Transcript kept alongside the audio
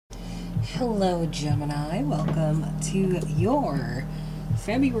Hello, Gemini. Welcome to your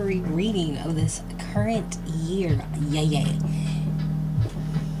February reading of this current year. Yay.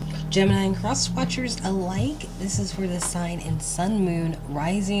 Gemini and cross watchers alike, this is for the sign in Sun, Moon,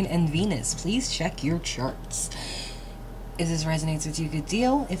 Rising, and Venus. Please check your charts. If this resonates with you, good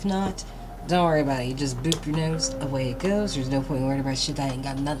deal. If not, don't worry about it. You just boop your nose, away it goes. There's no point worrying about shit that ain't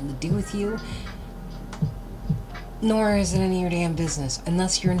got nothing to do with you. Nor is it any of your damn business,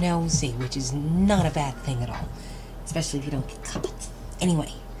 unless you're nosy, which is not a bad thing at all. Especially if you don't get caught.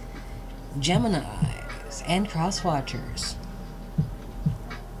 Anyway, Geminis and crosswatchers.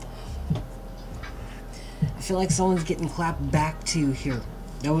 I feel like someone's getting clapped back to here.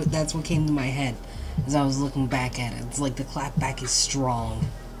 That's what came to my head as I was looking back at it. It's like the clapback is strong.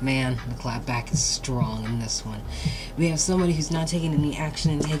 Man, the clapback is strong in this one. We have somebody who's not taking any action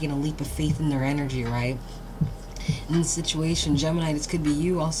and taking a leap of faith in their energy, right? In this situation, Gemini, this could be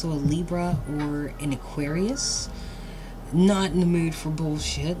you, also a Libra or an Aquarius. Not in the mood for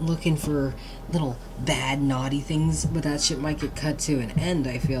bullshit, looking for little bad, naughty things, but that shit might get cut to an end,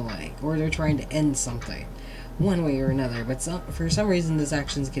 I feel like. Or they're trying to end something, one way or another. But for some reason, this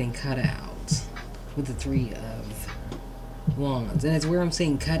action's getting cut out with the Three of Wands. And it's where I'm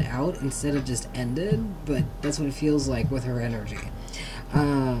saying cut out instead of just ended, but that's what it feels like with her energy.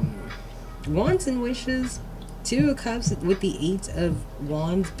 Wants and wishes. Two of Cups with the Eight of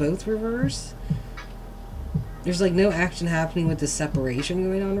Wands, both reversed. There's like no action happening with the separation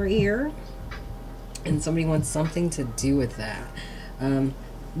going on right here. And somebody wants something to do with that.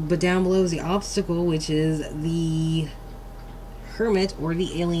 But down below is the obstacle, which is the Hermit or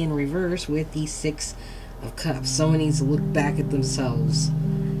the Alien reverse with the Six of Cups. Someone needs to look back at themselves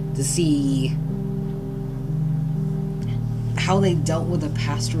to see how they dealt with a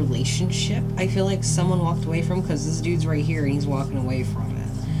past relationship. I feel like someone walked away from, because this dude's right here and he's walking away from it.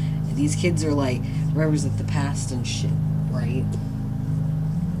 And these kids are like, represent the past and shit, right?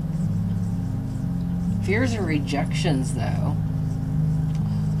 Fears and rejections, though.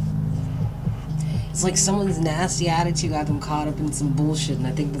 It's like someone's nasty attitude got them caught up in some bullshit, and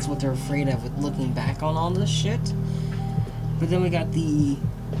I think that's what they're afraid of with looking back on all this shit. But then we got the...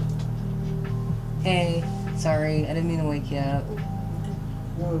 Hey, sorry, I didn't mean to wake you up.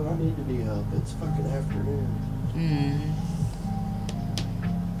 No, I need to be up. It's fucking afternoon.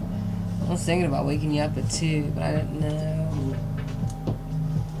 I was thinking about waking you up at 2, but I didn't know.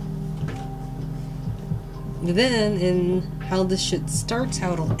 But then, in how this shit starts,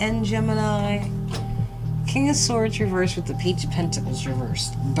 how it'll end, Gemini. King of Swords reversed with the Page of Pentacles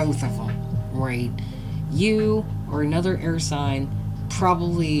reversed. Both of them, right? You, or another air sign,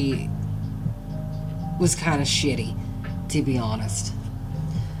 probably was kind of shitty, to be honest.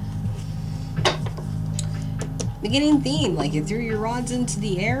 Beginning theme, like you threw your rods into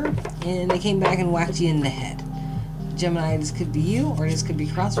the air and they came back and whacked you in the head. Gemini, this could be you or this could be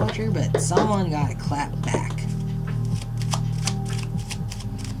crosswatcher, but someone got clapped back.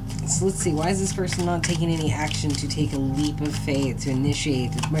 So let's see, why is this person not taking any action to take a leap of faith, to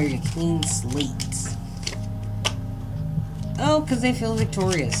initiate, to make a clean slate? Oh, because they feel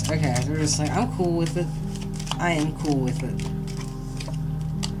victorious. Okay, they're just like, I'm cool with it. I am cool with it.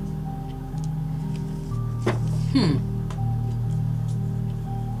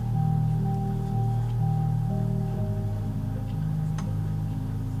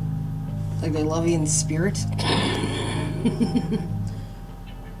 Like they love you in spirit.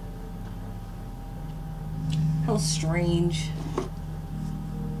 How strange.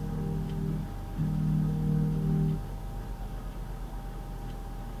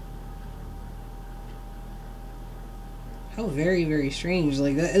 How very, very strange.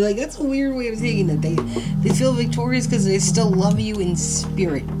 Like that, like that's a weird way of taking it. They feel victorious because they still love you in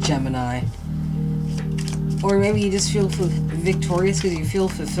spirit, Gemini. Or maybe you just feel victorious because you feel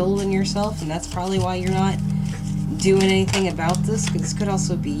fulfilled in yourself, and that's probably why you're not doing anything about this, because this could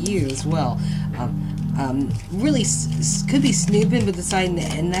also be you as well. Really could be snooping, but deciding to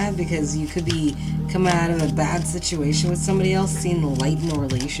end that because you could be coming out of a bad situation with somebody else, seeing the light in the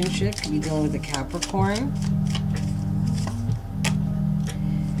relationship. Could be dealing with a Capricorn.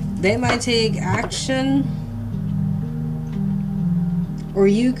 They might take action, or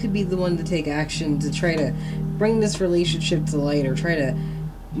you could be the one to take action to try to bring this relationship to light, or try to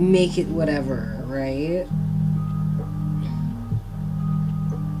make it whatever, right?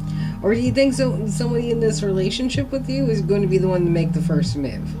 Or do you think somebody in this relationship with you is going to be the one to make the first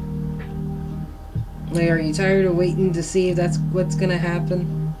move? Like, are you tired of waiting to see if that's what's going to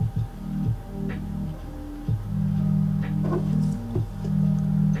happen?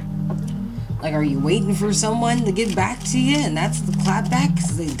 Like, are you waiting for someone to get back to you, and that's the clapback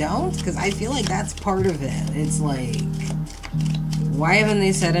because they don't? Because I feel like that's part of it. It's like, why haven't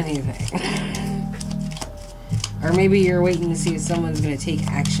they said anything? Or maybe you're waiting to see if someone's going to take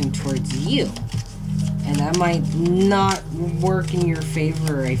action towards you. And that might not work in your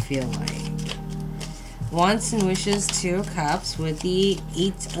favor, I feel like. Wants and wishes, 2 of Cups with the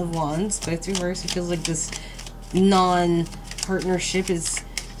 8 of Wands. Both reversed. It feels like this non-partnership is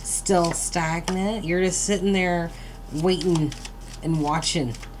still stagnant. You're just sitting there waiting and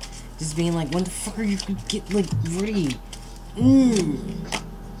watching. Just being like, when the fuck are you gonna get, like, ready?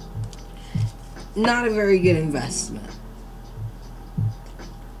 Not a very good investment.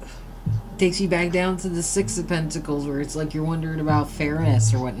 Takes you back down to the 6 of Pentacles, where it's like you're wondering about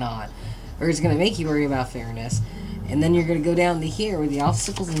fairness or whatnot. Or it's going to make you worry about fairness. And then you're going to go down to here with the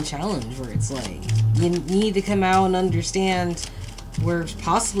obstacles and challenge, where it's like, you need to come out and understand where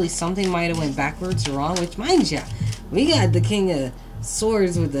possibly something might have went backwards or wrong, which, mind you, we got the King of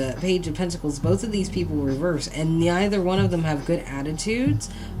Swords with the Page of Pentacles. Both of these people reverse, and neither one of them have good attitudes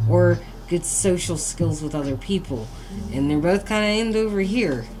or good social skills with other people. And they're both kind of aimed over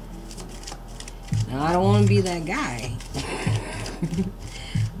here. Now, I don't want to be that guy.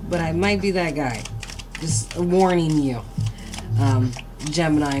 But I might be that guy. Just warning you.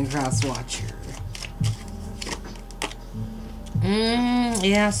 Gemini and Cross Watcher.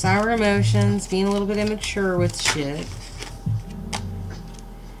 Yeah, sour emotions. Being a little bit immature with shit.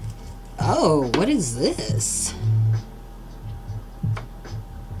 Oh, what is this?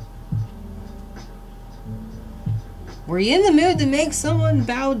 Were you in the mood to make someone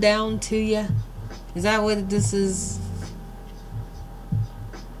bow down to you? Is that what this is?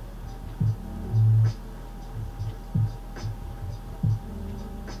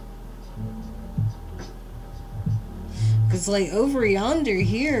 Because, like, over yonder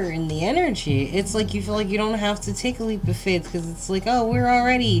here in the energy, it's like you feel like you don't have to take a leap of faith, because it's like, oh, we're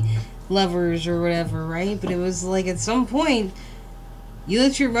already lovers or whatever, right? But it was like, at some point, you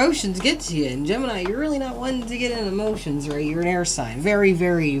let your emotions get to you. And Gemini, you're really not one to get in emotions, right? You're an air sign. Very,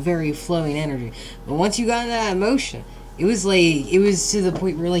 very, very flowing energy. But once you got in that emotion, it was like, it was to the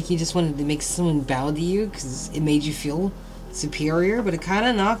point where, like, you just wanted to make someone bow to you because it made you feel superior. But it kind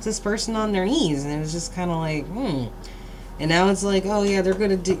of knocked this person on their knees. And it was just kind of like, And now it's like, oh yeah, they're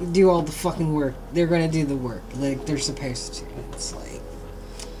going to do all the fucking work. They're going to do the work like they're supposed to. It's like,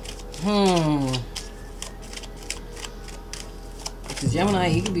 Because Gemini,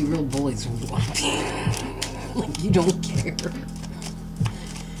 you can be real bullies when you want to be. Like, you don't care.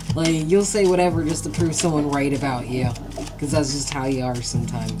 Like, you'll say whatever just to prove someone right about you. Because that's just how you are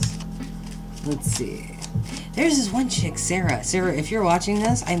sometimes. Let's see. There's this one chick, Sarah. Sarah, if you're watching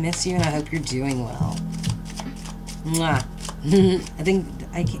this, I miss you and I hope you're doing well. Mwah.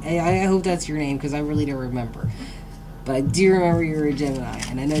 I hope that's your name, because I really don't remember. But I do remember you're a Gemini,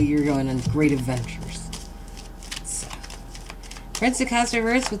 and I know you're going on great adventures. So. Prince of Cups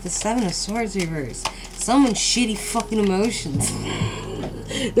reverse with the 7 of Swords reverse. Someone's shitty fucking emotions.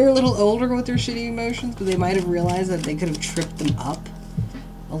 They're a little older with their shitty emotions, but they might have realized that they could have tripped them up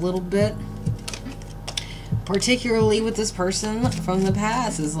a little bit. Particularly with this person from the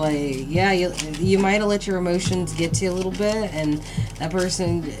past, is like, yeah, you might have let your emotions get to you a little bit, and that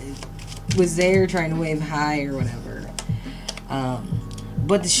person was there trying to wave high or whatever.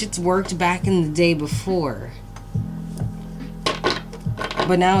 But the shit's worked back in the day before.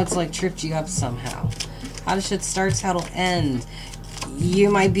 But now it's like tripped you up somehow. How the shit starts, how it'll end. You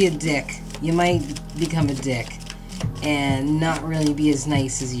might be a dick. You might become a dick. And not really be as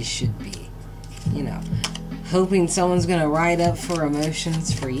nice as you should be. You know. Hoping someone's gonna ride up for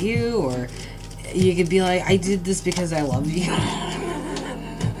emotions for you, or you could be like, I did this because I love you.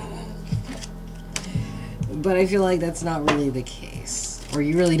 But I feel like that's not really the case, or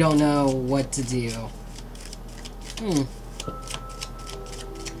you really don't know what to do.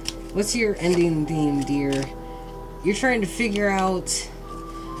 What's your ending theme, dear? You're trying to figure out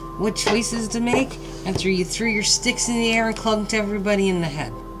what choices to make after you threw your sticks in the air and clunked everybody in the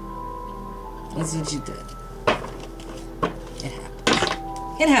head. That's what you did.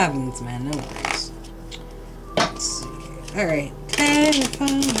 It happens, man. No worries. Let's see. Alright.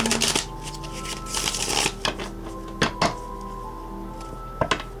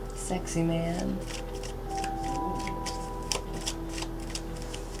 Sexy man.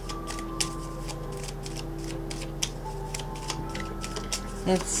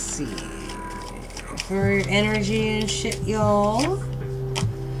 Let's see. For your energy and shit, y'all.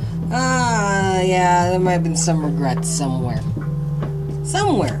 Yeah, there might have been some regrets somewhere.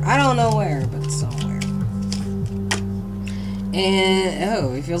 Somewhere. I don't know where, but somewhere. And,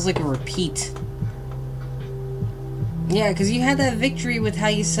 oh, it feels like a repeat Yeah, because you had that victory with how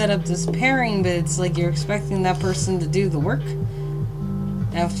you set up this pairing, but it's like you're expecting that person to do the work.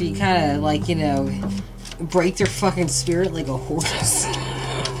 After you kind of, like, you know, break their fucking spirit like a horse.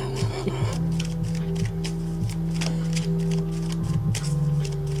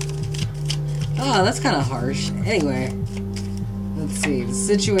 Oh, that's kind of harsh. Anyway, let's see. The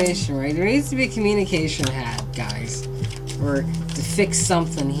situation, right? There needs to be a communication hat, guys. Or to fix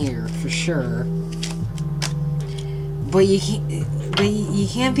something here, for sure. But you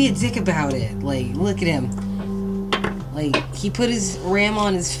can't be a dick about it. Like, look at him. Like, he put his ram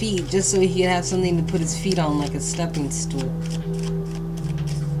on his feet just so he could have something to put his feet on, like a stepping stool.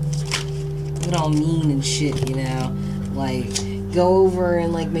 Look all mean and shit, you know? Like, go over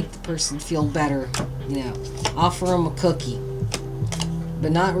and, like, make the person feel better, you know? Offer him a cookie.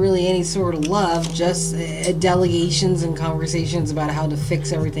 But not really any sort of love, just delegations and conversations about how to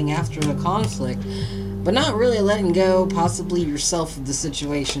fix everything after the conflict. But not really letting go, possibly yourself, of the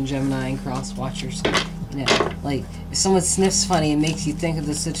situation, Gemini and Cross Watchers. You know, like, if someone sniffs funny, it makes you think of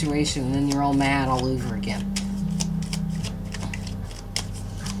the situation, and then you're all mad all over again.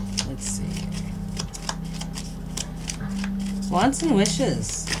 Let's see. Wants and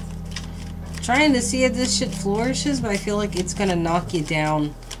wishes. Trying to see if this shit flourishes, but I feel like it's gonna knock you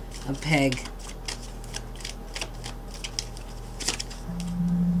down a peg.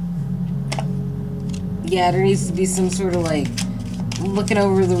 Yeah, there needs to be some sort of, like, looking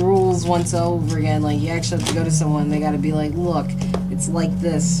over the rules once over again. Like, you actually have to go to someone, they gotta be like, look, it's like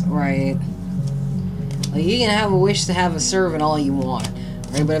this, right? Like, you can have a wish to have a servant all you want,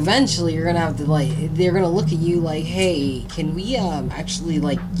 right? But eventually you're gonna have to, like, they're gonna look at you like, hey, can we, actually,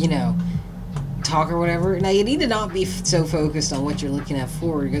 like, you know, talk or whatever. Now, you need to not be so focused on what you're looking at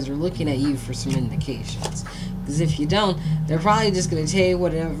forward, because they're looking at you for some indications. Because if you don't, they're probably just going to tell you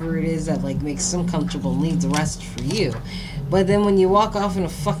whatever it is that, like, makes them comfortable and leave the rest for you. But then when you walk off in a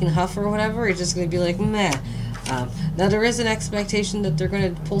fucking huff or whatever, it's just going to be like, meh. Now, there is an expectation that they're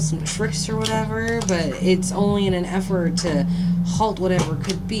going to pull some tricks or whatever, but it's only in an effort to halt whatever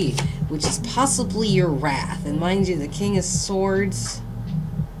could be, which is possibly your wrath. And mind you, the King of Swords...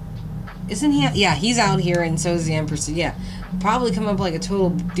 Isn't he? Yeah, he's out here, and so is the Empress. So yeah, probably come up like a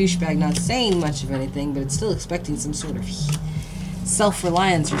total douchebag, not saying much of anything, but it's still expecting some sort of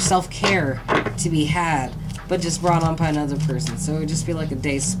self-reliance or self-care to be had, but just brought on by another person. So it would just be like a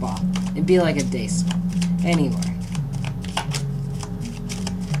day spa. It'd be like a day spa. Anyway.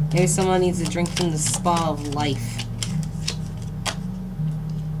 Maybe someone needs to drink from the spa of life.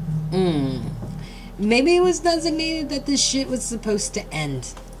 Maybe it was designated that this shit was supposed to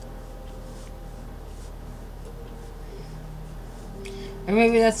end. Or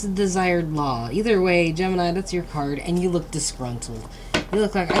maybe that's the desired law. Either way, Gemini, that's your card, and you look disgruntled. You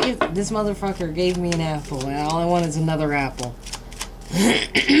look like, this motherfucker gave me an apple, and all I want is another apple.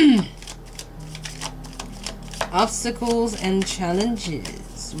 Obstacles and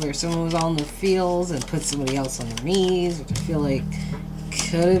challenges, where someone was on their feels and put somebody else on their knees, which I feel like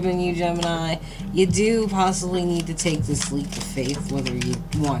could have been you, Gemini. You do possibly need to take this leap of faith, whether you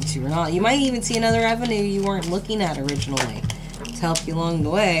want to or not. You might even see another avenue you weren't looking at originally to help you along the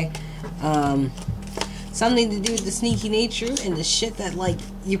way. Something to do with the sneaky nature and the shit that, like,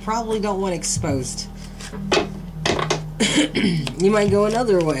 you probably don't want exposed. You might go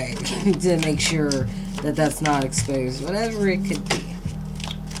another way to make sure that that's not exposed, whatever it could be.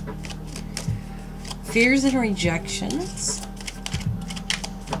 Fears and rejections.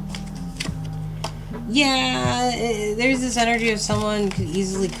 Yeah, there's this energy of someone could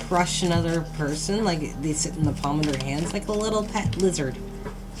easily crush another person, like they sit in the palm of their hands like a little pet lizard,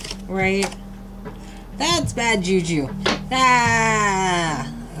 right? That's bad juju.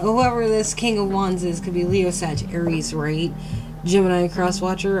 Whoever this King of Wands is could be Leo, Sag, Aries, right? Gemini,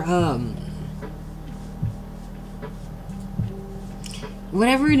 Crosswatcher.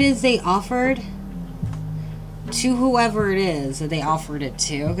 Whatever it is they offered to whoever it is that they offered it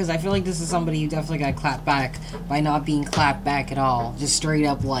to, because I feel like this is somebody who definitely got clapped back by not being clapped back at all. Just straight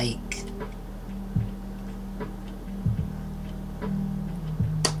up, like,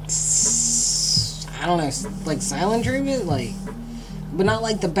 I don't know, like silent treatment, like, but not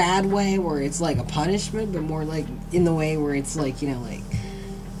like the bad way where it's like a punishment, but more like in the way where it's like, you know, like,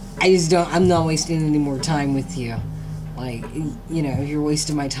 I'm not wasting any more time with you. Like, you know, if you're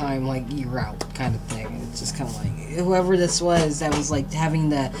wasting my time, like, you're out kind of thing. And it's just kind of like, whoever this was that was, like, having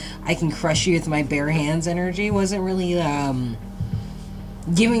the I can crush you with my bare hands energy wasn't really,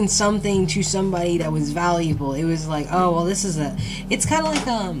 giving something to somebody that was valuable. It was like, oh, well, this is it's kind of like,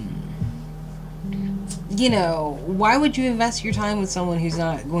 you know, why would you invest your time with someone who's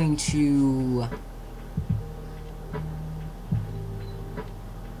not going to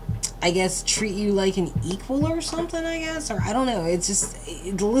I guess, treat you like an equal or something, I guess, or I don't know. It's just,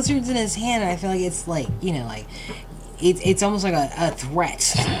 the lizard's in his hand, and I feel like it's like, you know, like, it's almost like a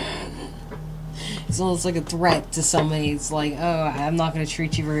threat. It's almost like a threat to somebody. It's like, oh, I'm not going to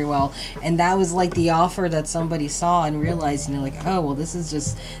treat you very well. And that was like the offer that somebody saw and realized, you know, like, oh, well, this is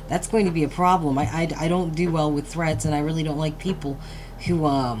just, that's going to be a problem. I don't do well with threats, and I really don't like people who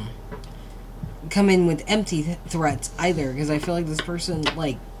come in with empty threats either, because I feel like this person,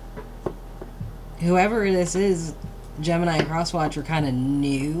 like, whoever this is, Gemini Crosswatcher, kind of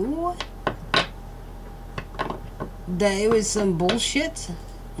knew that it was some bullshit.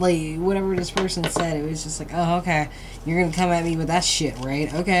 Like, whatever this person said, it was just like, oh, okay, you're gonna come at me with that shit,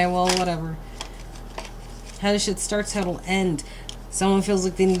 right? Okay, well, whatever. How this shit starts, how it'll end. Someone feels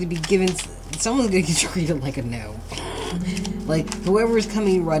like they need to be given... Someone's gonna get treated like a no. Like, whoever's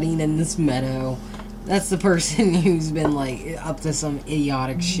coming running in this meadow, that's the person who's been, like, up to some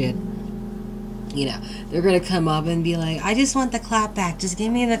idiotic shit. You know, they're gonna come up and be like, I just want the clapback. Just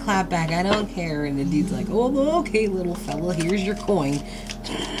give me the clapback. I don't care. And the dude's like, oh, okay, little fella. Here's your coin.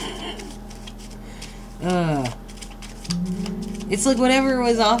 It's like whatever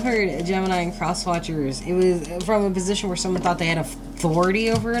was offered Gemini and Crosswatchers, it was from a position where someone thought they had authority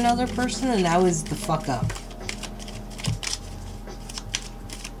over another person, and that was the fuck up.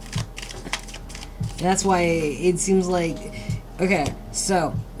 And that's why it seems like... Okay,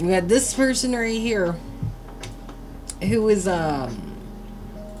 so, we got this person right here, who is, I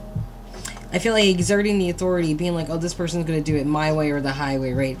feel like exerting the authority, being like, oh, this person's gonna do it my way or the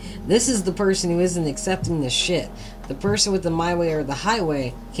highway, right? This is the person who isn't accepting this shit. The person with the my way or the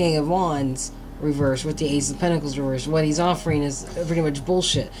highway, King of Wands, reversed, with the Ace of Pentacles reversed, what he's offering is pretty much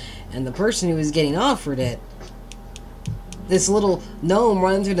bullshit. And the person who is getting offered it, this little gnome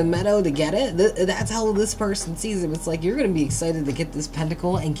running through the meadow to get it, that's how this person sees it. It's like, you're gonna be excited to get this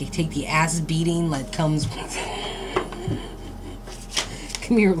pentacle and take the ass beating that comes with it.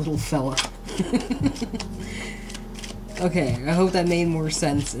 Come here, little fella. Okay, I hope that made more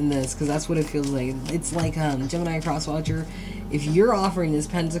sense in this, because that's what it feels like. It's like, Gemini Crosswatcher, if you're offering this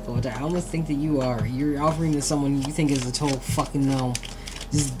pentacle, which I almost think that you are, you're offering to someone you think is a total fucking gnome.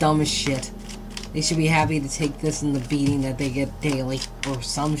 Just dumb as shit. They should be happy to take this and the beating that they get daily, or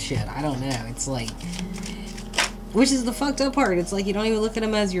some shit. I don't know. It's like, which is the fucked up part. It's like, you don't even look at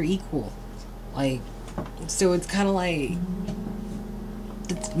them as your equal. Like, so it's kind of like,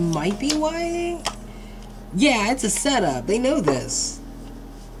 it might be why. Yeah, it's a setup. They know this.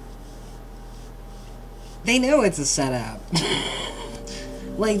 They know it's a setup.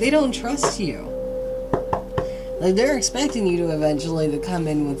 Like, they don't trust you. Like, they're expecting you to eventually to come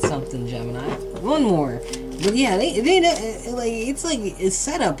in with something, Gemini. One more. But yeah, they know, like, it's like a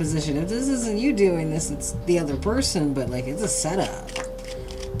setup position. If this isn't you doing this, it's the other person, but, like, it's a setup.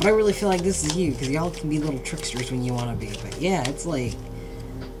 But I really feel like this is you, because y'all can be little tricksters when you want to be. But yeah, it's like,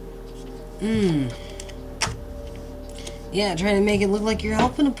 yeah, trying to make it look like you're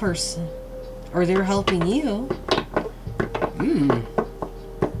helping a person. Or they're helping you.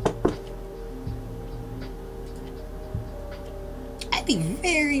 I'd be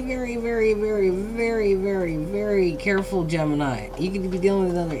very, very, very, very, very, very, very careful, Gemini. You could be dealing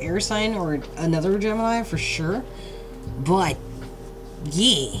with another air sign or another Gemini for sure. But,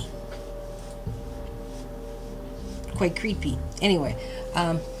 yeah. Quite creepy. Anyway,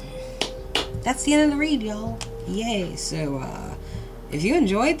 that's the end of the read, y'all. Yay. So, if you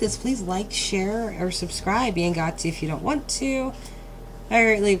enjoyed this, please like, share, or subscribe. You ain't got to if you don't want to. I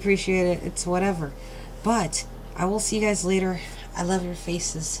greatly appreciate it. It's whatever. But, I will see you guys later. I love your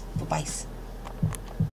faces. Bye-bye.